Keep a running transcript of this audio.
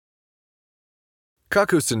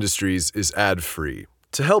Kakos Industries is ad-free.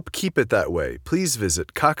 To help keep it that way, please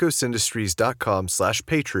visit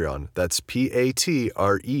kakosindustries.com/Patreon, that's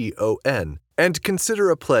Patreon, and consider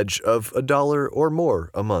a pledge of $1 or more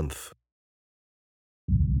a month.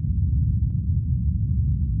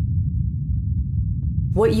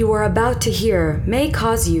 What you are about to hear may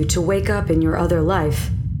cause you to wake up in your other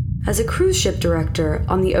life as a cruise ship director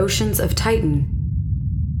on the oceans of Titan.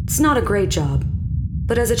 It's not a great job,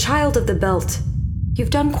 but as a child of the Belt, you've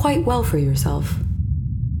done quite well for yourself.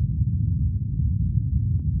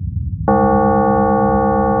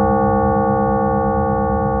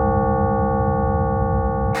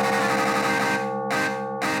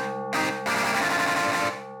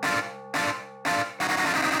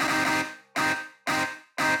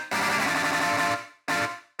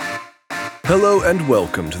 Hello and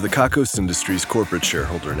welcome to the Kakos Industries corporate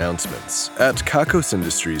shareholder announcements. At Kakos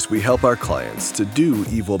Industries, we help our clients to do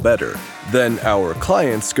evil better. Then our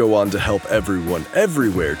clients go on to help everyone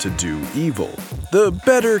everywhere to do evil. The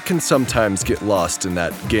better can sometimes get lost in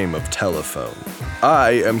that game of telephone.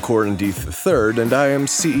 I am Corin Deeth III, and I am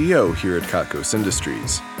CEO here at Kakos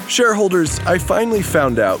Industries. Shareholders, I finally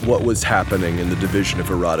found out what was happening in the division of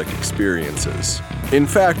erotic experiences. In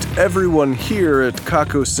fact, everyone here at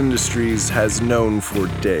Kakos Industries has known for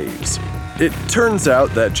days. It turns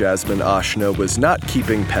out that Jasmine Ashna was not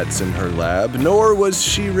keeping pets in her lab, nor was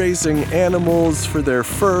she raising animals for their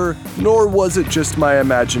fur, nor was it just my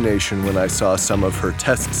imagination when I saw some of her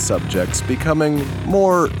test subjects becoming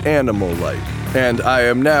more animal-like. And I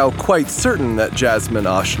am now quite certain that Jasmine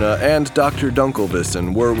Ashna and Dr.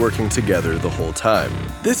 Dunkelvissen were working together the whole time.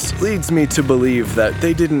 This leads me to believe that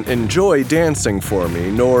they didn't enjoy dancing for me,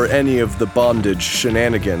 nor any of the bondage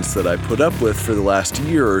shenanigans that I put up with for the last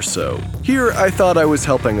year or so. Here, I thought I was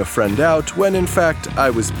helping a friend out, when in fact I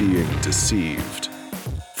was being deceived.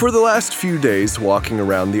 For the last few days walking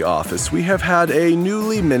around the office, we have had a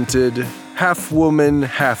newly minted, half-woman,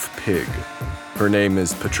 half-pig. Her name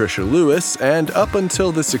is Patricia Lewis, and up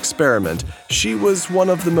until this experiment, she was one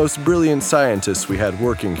of the most brilliant scientists we had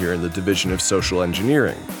working here in the Division of Social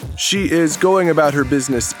Engineering. She is going about her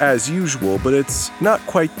business as usual, but it's not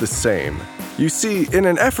quite the same. You see, in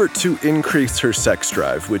an effort to increase her sex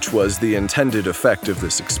drive, which was the intended effect of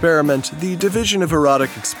this experiment, the Division of Erotic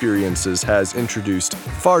Experiences has introduced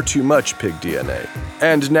far too much pig DNA.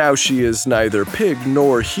 And now she is neither pig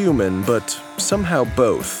nor human, but somehow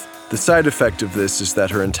both. The side effect of this is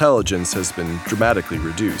that her intelligence has been dramatically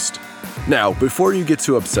reduced. Now, before you get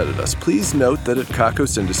too upset at us, please note that at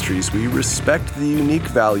Kakos Industries we respect the unique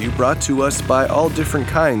value brought to us by all different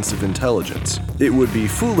kinds of intelligence. It would be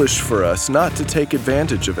foolish for us not to take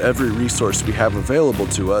advantage of every resource we have available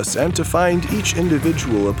to us and to find each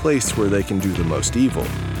individual a place where they can do the most evil.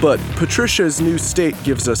 But Patricia's new state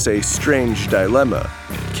gives us a strange dilemma.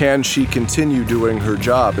 Can she continue doing her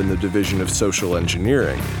job in the Division of Social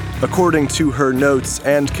Engineering? According to her notes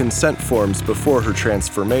and consent forms before her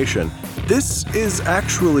transformation, this is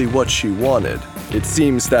actually what she wanted. It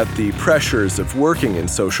seems that the pressures of working in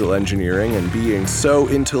social engineering and being so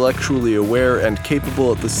intellectually aware and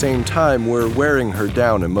capable at the same time were wearing her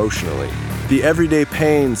down emotionally. The everyday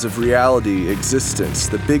pains of reality existence,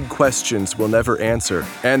 the big questions we'll never answer,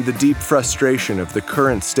 and the deep frustration of the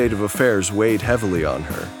current state of affairs weighed heavily on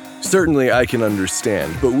her. Certainly I can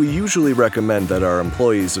understand, but we usually recommend that our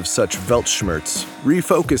employees of such Weltschmerz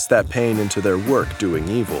refocus that pain into their work doing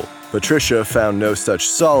evil. Patricia found no such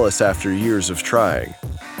solace after years of trying.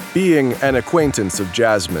 Being an acquaintance of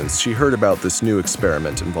Jasmine's, she heard about this new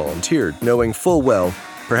experiment and volunteered, knowing full well,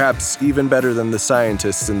 perhaps even better than the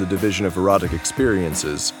scientists in the Division of Erotic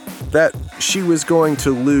Experiences, that she was going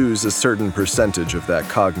to lose a certain percentage of that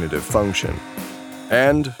cognitive function.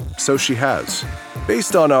 And so she has.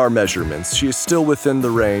 Based on our measurements, she is still within the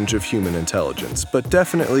range of human intelligence, but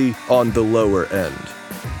definitely on the lower end.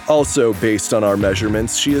 Also, based on our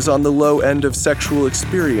measurements, she is on the low end of sexual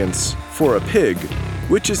experience for a pig,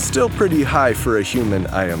 which is still pretty high for a human,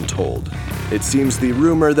 I am told. It seems the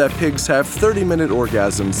rumor that pigs have 30-minute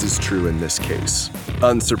orgasms is true in this case.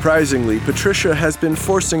 Unsurprisingly, Patricia has been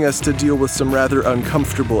forcing us to deal with some rather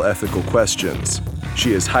uncomfortable ethical questions.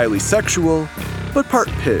 She is highly sexual, but part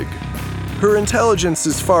pig. Her intelligence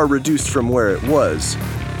is far reduced from where it was.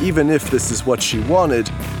 Even if this is what she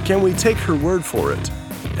wanted, can we take her word for it?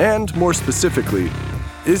 And more specifically,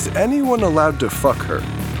 is anyone allowed to fuck her?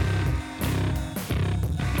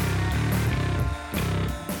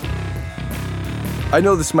 I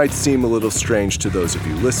know this might seem a little strange to those of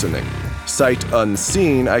you listening. Sight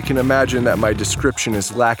unseen, I can imagine that my description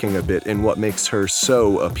is lacking a bit in what makes her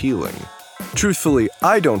so appealing. Truthfully,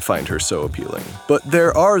 I don't find her so appealing, but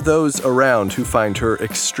there are those around who find her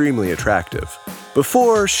extremely attractive.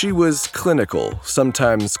 Before, she was clinical,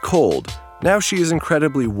 sometimes cold. Now she is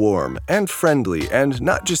incredibly warm and friendly, and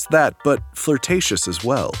not just that, but flirtatious as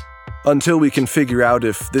well. Until we can figure out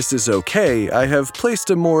if this is okay, I have placed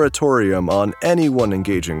a moratorium on anyone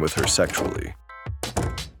engaging with her sexually.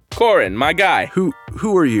 Corin, my guy. Who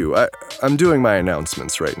are you? I'm doing my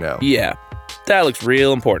announcements right now. Yeah, that looks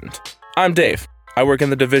real important. I'm Dave. I work in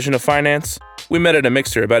the Division of Finance. We met at a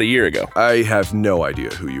mixer about a year ago. I have no idea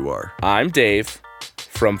who you are. I'm Dave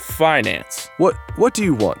from Finance. What do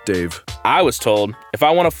you want, Dave? I was told if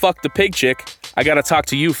I want to fuck the pig chick, I gotta talk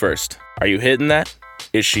to you first. Are you hitting that?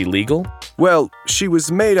 Is she legal? Well, she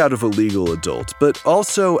was made out of a legal adult, but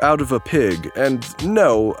also out of a pig, and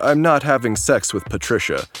no, I'm not having sex with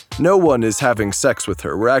Patricia. No one is having sex with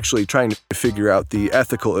her. We're actually trying to figure out the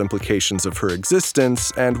ethical implications of her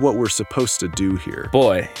existence and what we're supposed to do here.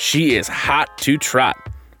 Boy, she is hot to trot.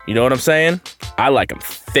 You know what I'm saying? I like them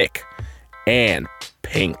thick and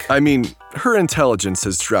pink. I mean, her intelligence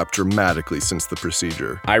has dropped dramatically since the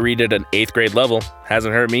procedure. I read at an 8th grade level.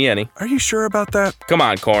 Hasn't hurt me any. Are you sure about that? Come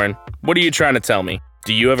on, Corin. What are you trying to tell me?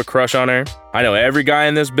 Do you have a crush on her? I know every guy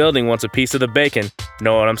in this building wants a piece of the bacon.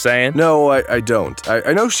 Know what I'm saying? No, I don't.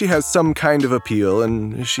 I know she has some kind of appeal,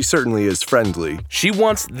 and she certainly is friendly. She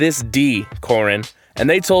wants this D, Corin, and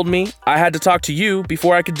they told me I had to talk to you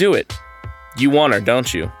before I could do it. You want her,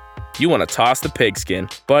 don't you? You want to toss the pigskin.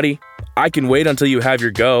 Buddy, I can wait until you have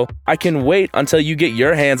your go. I can wait until you get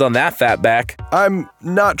your hands on that fat back. I'm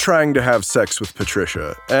not trying to have sex with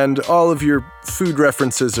Patricia, and all of your food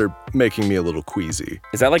references are making me a little queasy.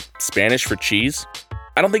 Is that like Spanish for cheese?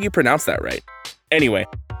 I don't think you pronounced that right. Anyway,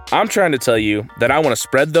 I'm trying to tell you that I want to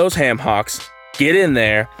spread those ham hocks, get in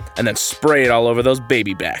there, and then spray it all over those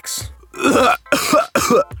baby backs.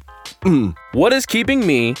 What is keeping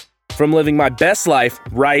me from living my best life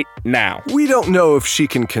right now? We don't know if she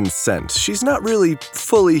can consent. She's not really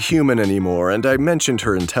fully human anymore, and I mentioned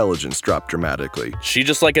her intelligence dropped dramatically. She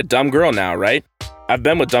just like a dumb girl now, right? I've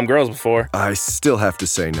been with dumb girls before. I still have to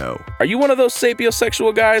say no. Are you one of those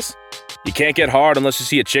sapiosexual guys? You can't get hard unless you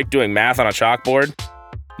see a chick doing math on a chalkboard?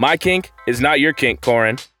 My kink is not your kink,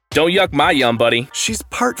 Corin. Don't yuck my yum, buddy. She's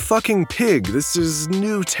part fucking pig. This is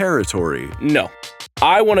new territory. No.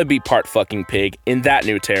 I want to be part fucking pig in that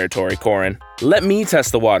new territory, Corin. Let me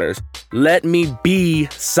test the waters. Let me be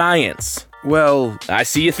science. Well, I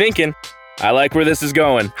see you thinking. I like where this is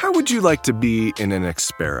going. How would you like to be in an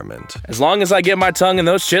experiment? As long as I get my tongue in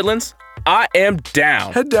those chitlins, I am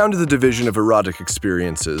down. Head down to the Division of Erotic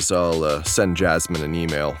Experiences. I'll send Jasmine an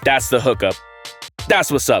email. That's the hookup.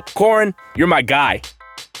 That's what's up. Corin, you're my guy.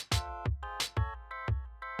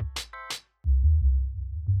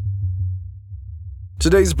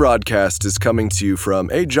 Today's broadcast is coming to you from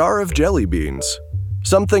a jar of jelly beans.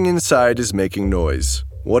 Something inside is making noise.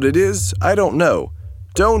 What it is, I don't know.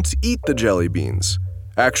 Don't eat the jelly beans.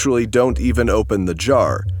 Actually, don't even open the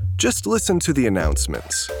jar. Just listen to the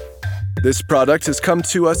announcements. This product has come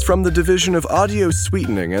to us from the Division of Audio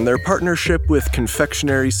Sweetening and their partnership with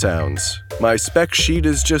Confectionery Sounds. My spec sheet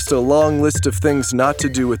is just a long list of things not to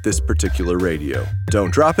do with this particular radio.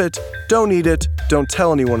 Don't drop it, don't eat it, don't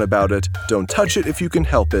tell anyone about it, don't touch it if you can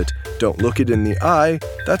help it, don't look it in the eye.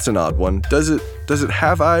 That's an odd one. Does it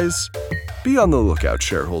have eyes? Be on the lookout,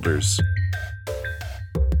 shareholders.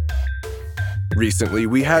 Recently,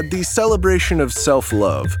 we had the celebration of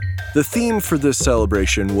self-love. The theme for this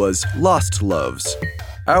celebration was Lost Loves.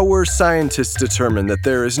 Our scientists determined that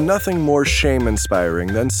there is nothing more shame-inspiring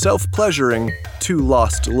than self-pleasuring two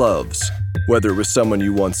lost loves. Whether it was someone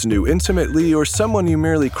you once knew intimately or someone you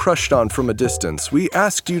merely crushed on from a distance, we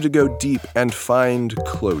asked you to go deep and find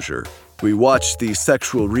closure. We watched the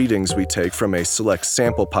sexual readings we take from a select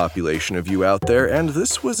sample population of you out there, and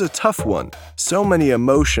this was a tough one. So many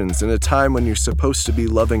emotions in a time when you're supposed to be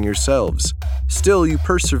loving yourselves. Still, you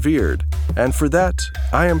persevered, and for that,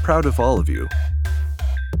 I am proud of all of you.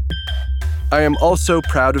 I am also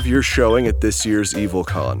proud of your showing at this year's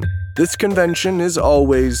EvilCon. This convention is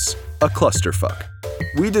always a clusterfuck.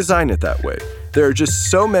 We design it that way. There are just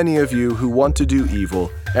so many of you who want to do evil,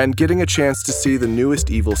 and getting a chance to see the newest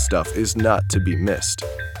evil stuff is not to be missed.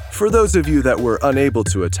 For those of you that were unable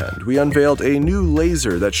to attend, we unveiled a new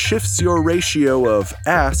laser that shifts your ratio of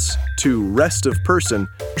ass to rest of person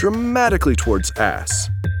dramatically towards ass.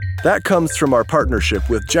 That comes from our partnership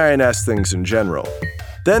with Giant Ass Things in general.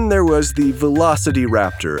 Then there was the Velocity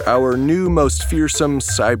Raptor, our new most fearsome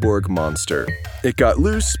cyborg monster. It got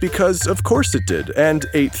loose because of course it did, and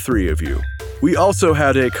ate 3 of you. We also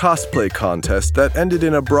had a cosplay contest that ended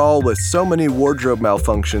in a brawl with so many wardrobe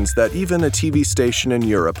malfunctions that even a TV station in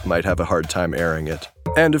Europe might have a hard time airing it.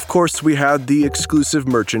 And of course, we had the exclusive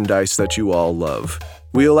merchandise that you all love.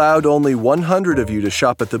 We allowed only 100 of you to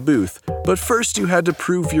shop at the booth, but first you had to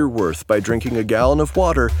prove your worth by drinking a gallon of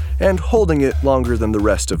water and holding it longer than the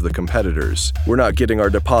rest of the competitors. We're not getting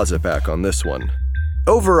our deposit back on this one.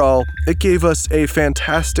 Overall, it gave us a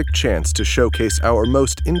fantastic chance to showcase our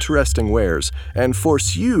most interesting wares and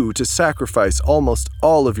force you to sacrifice almost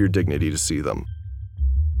all of your dignity to see them.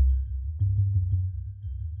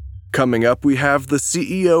 Coming up, we have the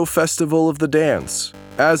CEO Festival of the Dance.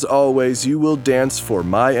 As always, you will dance for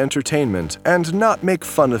my entertainment and not make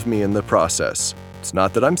fun of me in the process. It's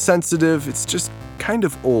not that I'm sensitive, it's just kind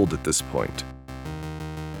of old at this point.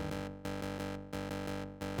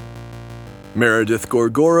 Meredith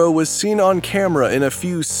Gorgoro was seen on camera in a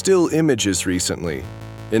few still images recently.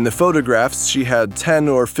 In the photographs, she had 10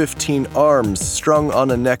 or 15 arms strung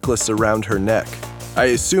on a necklace around her neck. I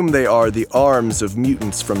assume they are the arms of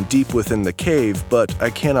mutants from deep within the cave, but I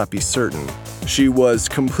cannot be certain. She was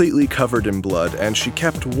completely covered in blood, and she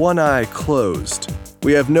kept one eye closed.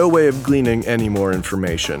 We have no way of gleaning any more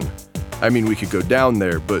information. I mean, we could go down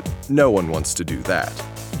there, but no one wants to do that.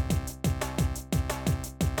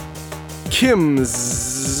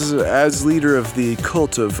 Kim's, as leader of the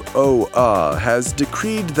cult of OA, has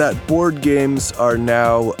decreed that board games are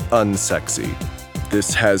now unsexy.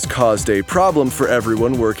 This has caused a problem for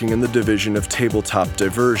everyone working in the division of tabletop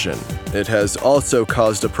diversion. It has also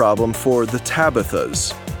caused a problem for the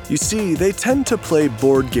Tabithas. You see, they tend to play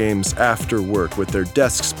board games after work with their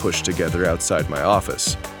desks pushed together outside my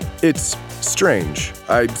office. It's strange.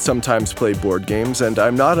 I sometimes play board games, and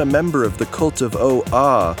I'm not a member of the cult of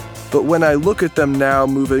OA, but when I look at them now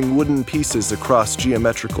moving wooden pieces across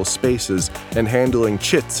geometrical spaces and handling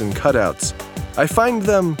chits and cutouts, I find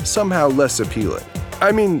them somehow less appealing.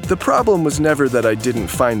 I mean, the problem was never that I didn't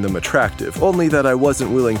find them attractive, only that I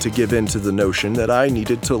wasn't willing to give in to the notion that I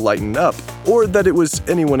needed to lighten up, or that it was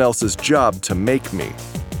anyone else's job to make me.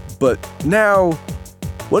 But now,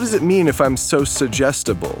 what does it mean if I'm so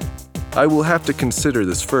suggestible? I will have to consider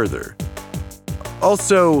this further.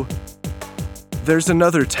 Also, there's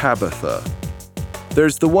another Tabitha.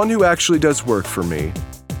 There's the one who actually does work for me.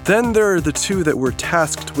 Then there are the two that were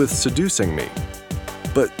tasked with seducing me.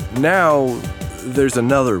 But now, there's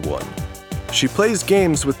another one. She plays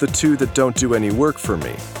games with the two that don't do any work for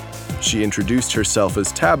me. She introduced herself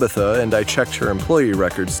as Tabitha, and I checked her employee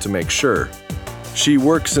records to make sure. She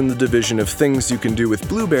works in the division of things you can do with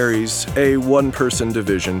blueberries, a one-person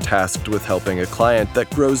division tasked with helping a client that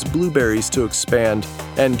grows blueberries to expand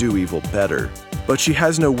and do evil better. But she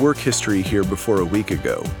has no work history here before a week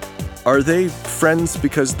ago. Are they friends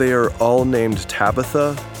because they are all named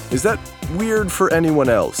Tabitha? Is that weird for anyone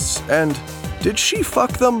else? And did she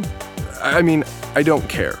fuck them? I mean, I don't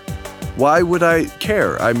care. Why would I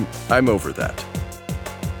care? I'm over that.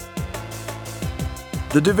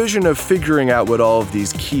 The division of figuring out what all of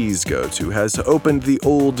these keys go to has opened the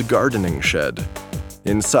old gardening shed.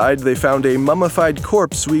 Inside, they found a mummified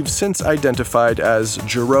corpse we've since identified as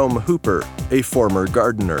Jerome Hooper, a former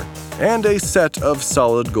gardener, and a set of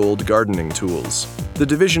solid gold gardening tools. The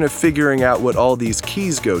division of figuring out what all these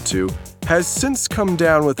keys go to has since come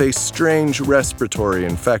down with a strange respiratory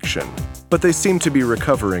infection, but they seem to be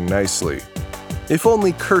recovering nicely. If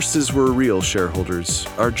only curses were real, shareholders,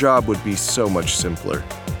 our job would be so much simpler.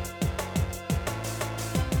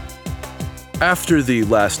 After the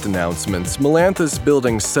last announcements, Melantha's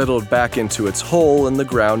building settled back into its hole in the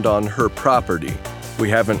ground on her property.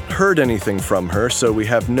 We haven't heard anything from her, so we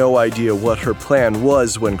have no idea what her plan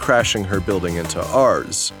was when crashing her building into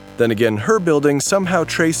ours. Then again, her building somehow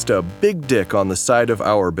traced a big dick on the side of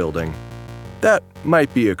our building. That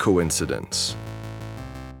might be a coincidence.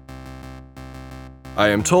 I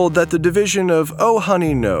am told that the division of Oh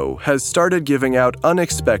Honey No has started giving out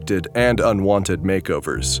unexpected and unwanted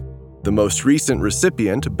makeovers. The most recent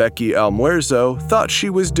recipient, Becky Almuerzo, thought she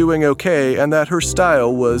was doing okay and that her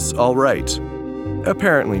style was alright.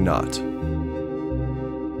 Apparently not.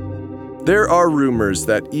 There are rumors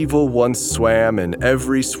that evil once swam in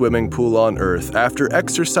every swimming pool on Earth after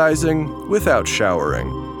exercising without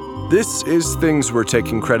showering. This is things we're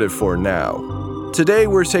taking credit for now. Today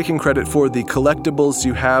we're taking credit for the collectibles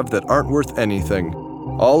you have that aren't worth anything,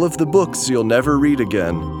 all of the books you'll never read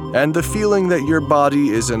again, and the feeling that your body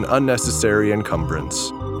is an unnecessary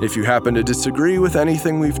encumbrance. If you happen to disagree with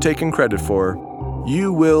anything we've taken credit for,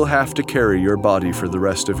 you will have to carry your body for the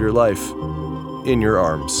rest of your life in your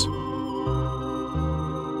arms.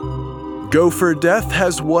 Go for Death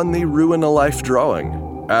has won the Ruin a Life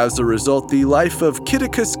drawing. As a result, the life of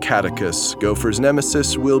Kitticus Catticus, Gopher's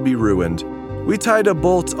nemesis, will be ruined. We tied a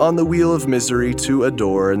bolt on the wheel of misery to a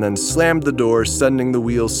door and then slammed the door, sending the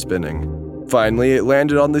wheel spinning. Finally, it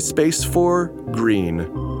landed on the space for green.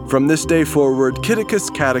 From this day forward, Kitticus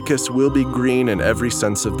Catticus will be green in every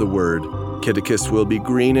sense of the word. Kitticus will be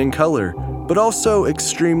green in color, but also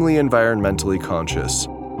extremely environmentally conscious.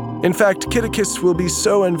 In fact, Kitticus will be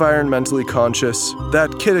so environmentally conscious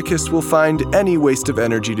that Kitticus will find any waste of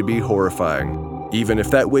energy to be horrifying, even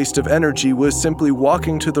if that waste of energy was simply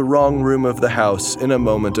walking to the wrong room of the house in a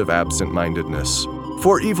moment of absent-mindedness.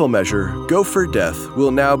 For evil measure, Gopher Death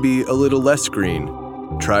will now be a little less green.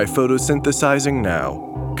 Try photosynthesizing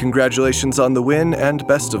now. Congratulations on the win and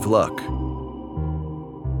best of luck.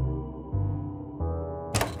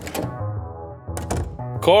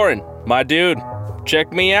 Corin, my dude,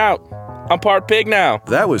 check me out. I'm part pig now.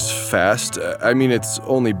 That was fast. I mean, it's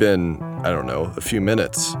only been, a few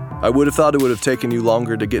minutes. I would have thought it would have taken you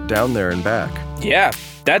longer to get down there and back. Yeah,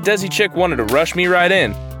 that Desi chick wanted to rush me right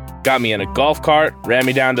in. Got me in a golf cart, ran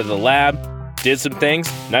me down to the lab, did some things.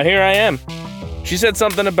 Now here I am. She said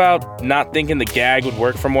something about not thinking the gag would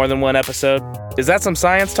work for more than one episode. Is that some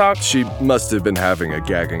science talk? She must have been having a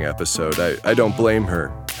gagging episode. I don't blame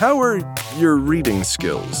her. How are your reading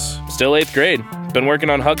skills? Still 8th grade. Been working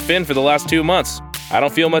on Huck Finn for the last 2 months. I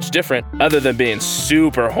don't feel much different, other than being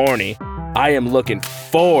super horny. I am looking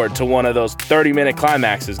forward to one of those 30-minute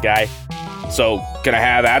climaxes, guy. So, can I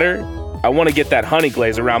have at her? I want to get that honey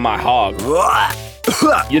glaze around my hog.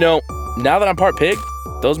 Now that I'm part pig,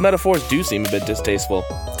 those metaphors do seem a bit distasteful.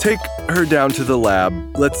 Take her down to the lab.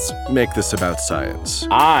 Let's make this about science.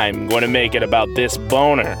 I'm going to make it about this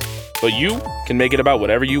boner. But you can make it about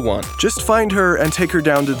whatever you want. Just find her and take her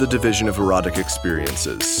down to the Division of Erotic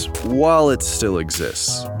Experiences, while it still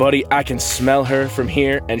exists. Buddy, I can smell her from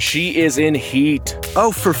here, and she is in heat.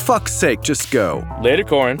 Oh, for fuck's sake, just go. Later,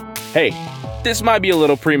 Corin. Hey, this might be a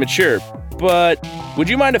little premature, but would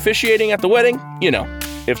you mind officiating at the wedding?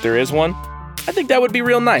 If there is one. I think that would be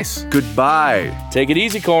real nice. Goodbye. Take it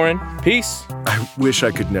easy, Corin. Peace. I wish I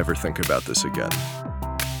could never think about this again.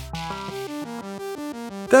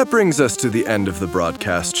 That brings us to the end of the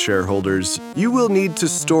broadcast, shareholders. You will need to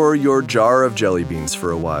store your jar of jelly beans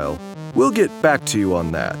for a while. We'll get back to you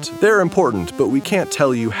on that. They're important, but we can't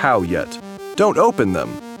tell you how yet. Don't open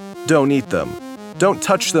them. Don't eat them. Don't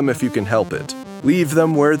touch them if you can help it. Leave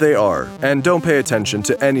them where they are, and don't pay attention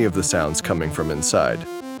to any of the sounds coming from inside.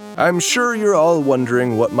 I'm sure you're all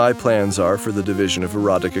wondering what my plans are for the Division of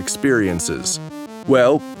Erotic Experiences.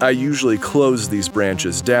 Well, I usually close these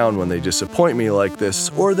branches down when they disappoint me like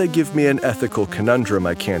this, or they give me an ethical conundrum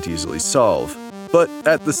I can't easily solve. But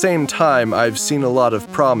at the same time, I've seen a lot of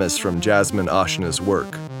promise from Jasmine Ashna's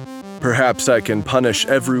work. Perhaps I can punish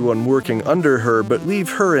everyone working under her, but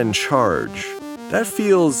leave her in charge. That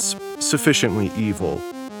feels sufficiently evil.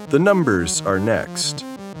 The numbers are next.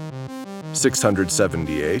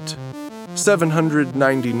 678,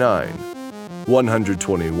 799,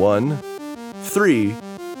 121, 3,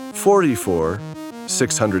 44,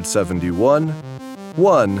 671,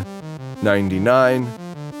 1, 99,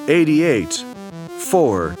 88,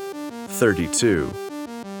 4, 32.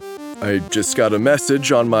 I just got a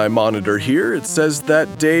message on my monitor here. It says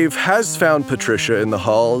that Dave has found Patricia in the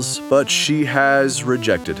halls, but she has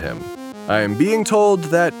rejected him. I am being told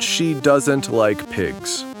that she doesn't like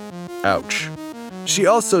pigs. Ouch. She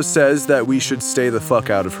also says that we should stay the fuck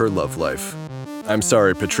out of her love life. I'm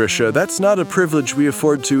sorry, Patricia, that's not a privilege we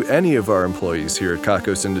afford to any of our employees here at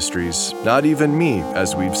Kakos Industries, not even me,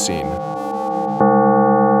 as we've seen.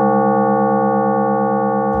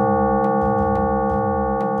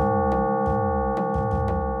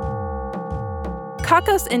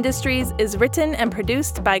 Kakos Industries is written and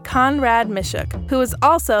produced by Conrad Mishuk, who is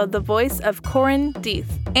also the voice of Corin Deeth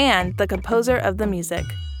and the composer of the music.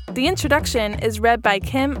 The introduction is read by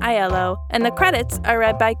Kim Aiello, and the credits are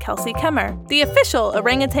read by Kelsey Kemmer, the official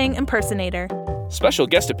orangutan impersonator. Special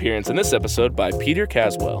guest appearance in this episode by Peter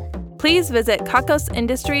Caswell. Please visit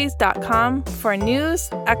kakosindustries.com for news,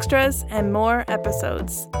 extras, and more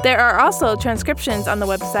episodes. There are also transcriptions on the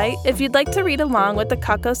website if you'd like to read along with the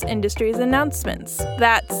Kakos Industries announcements.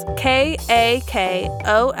 That's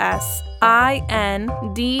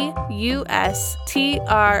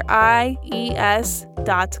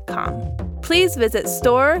KAKOSINDUSTRIES.com. Please visit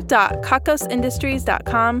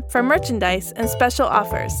store.kakosindustries.com for merchandise and special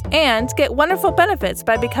offers, and get wonderful benefits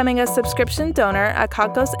by becoming a subscription donor at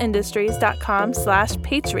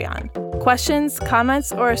kakosindustries.com/Patreon. Questions,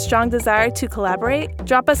 comments, or a strong desire to collaborate?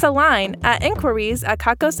 Drop us a line at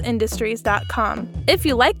inquiries@kakosindustries.com. If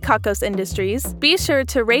you like Kakos Industries, be sure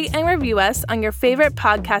to rate and review us on your favorite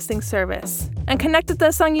podcasting service. And connect with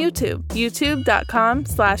us on YouTube,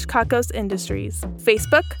 youtube.com/kakosindustries.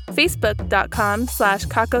 Facebook,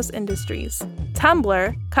 facebook.com/kakosindustries.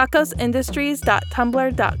 Tumblr,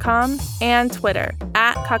 kakosindustries.tumblr.com. And Twitter,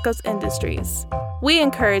 @kakosindustries. We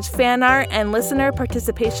encourage fan art and listener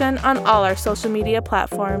participation on all our social media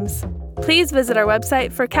platforms. Please visit our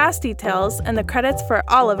website for cast details and the credits for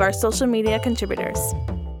all of our social media contributors.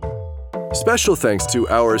 Special thanks to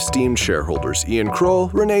our esteemed shareholders Ian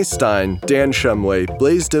Kroll, Renee Stein, Dan Shumway,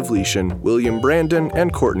 Blaze Devletian, William Brandon,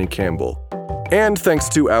 and Courtney Campbell. And thanks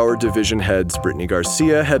to our division heads, Brittany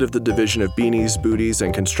Garcia, head of the Division of Beanies, Booties,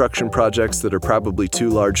 and Construction Projects that are probably too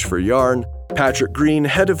large for yarn, Patrick Green,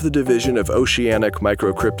 head of the Division of Oceanic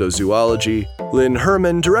Microcryptozoology, Lynn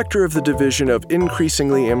Herman, director of the Division of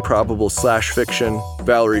Increasingly Improbable /Fiction,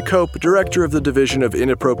 Valerie Cope, director of the Division of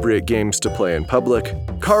Inappropriate Games to Play in Public,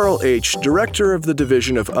 Carl H., director of the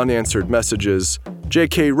Division of Unanswered Messages,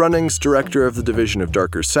 J.K. Runnings, director of the Division of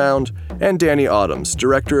Darker Sound, and Danny Autumns,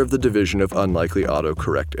 director of the Division of Unlikely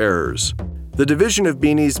Autocorrect Errors. The Division of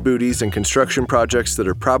Beanies, Booties, and Construction Projects that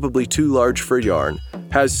are probably too large for yarn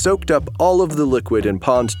has soaked up all of the liquid in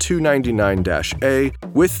Pond 299-A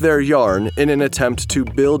with their yarn in an attempt to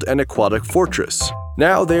build an aquatic fortress.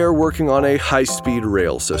 Now they are working on a high-speed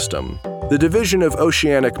rail system. The Division of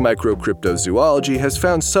Oceanic Microcryptozoology has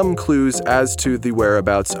found some clues as to the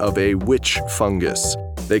whereabouts of a witch fungus.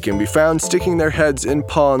 They can be found sticking their heads in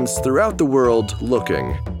ponds throughout the world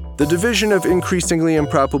looking. The Division of Increasingly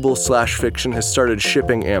Improbable /Fiction has started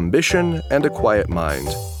shipping Ambition and A Quiet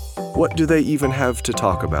Mind. What do they even have to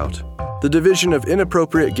talk about? The Division of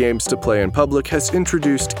Inappropriate Games to Play in Public has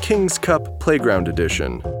introduced King's Cup Playground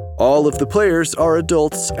Edition. All of the players are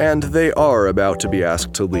adults, and they are about to be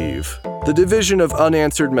asked to leave. The Division of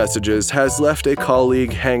Unanswered Messages has left a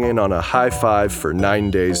colleague hanging on a high five for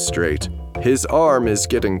 9 days straight. His arm is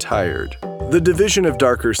getting tired. The Division of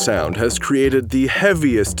Darker Sound has created the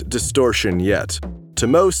heaviest distortion yet. To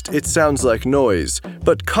most, it sounds like noise,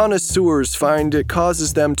 but connoisseurs find it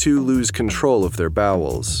causes them to lose control of their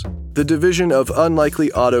bowels. The Division of Unlikely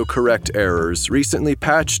Autocorrect Errors recently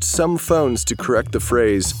patched some phones to correct the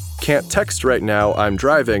phrase, "Can't text right now, I'm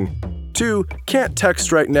driving," to "Can't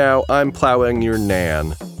text right now, I'm plowing your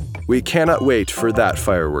nan." We cannot wait for that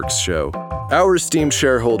fireworks show. Our esteemed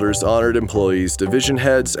shareholders, honored employees, division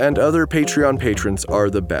heads, and other Patreon patrons are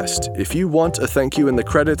the best. If you want a thank you in the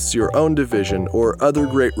credits, your own division, or other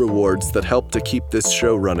great rewards that help to keep this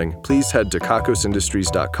show running, please head to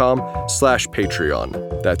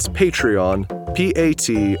kakosindustries.com/Patreon. That's Patreon,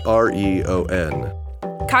 Patreon.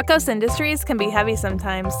 Kakos Industries can be heavy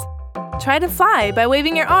sometimes. Try to fly by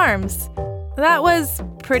waving your arms. That was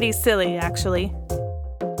pretty silly, actually.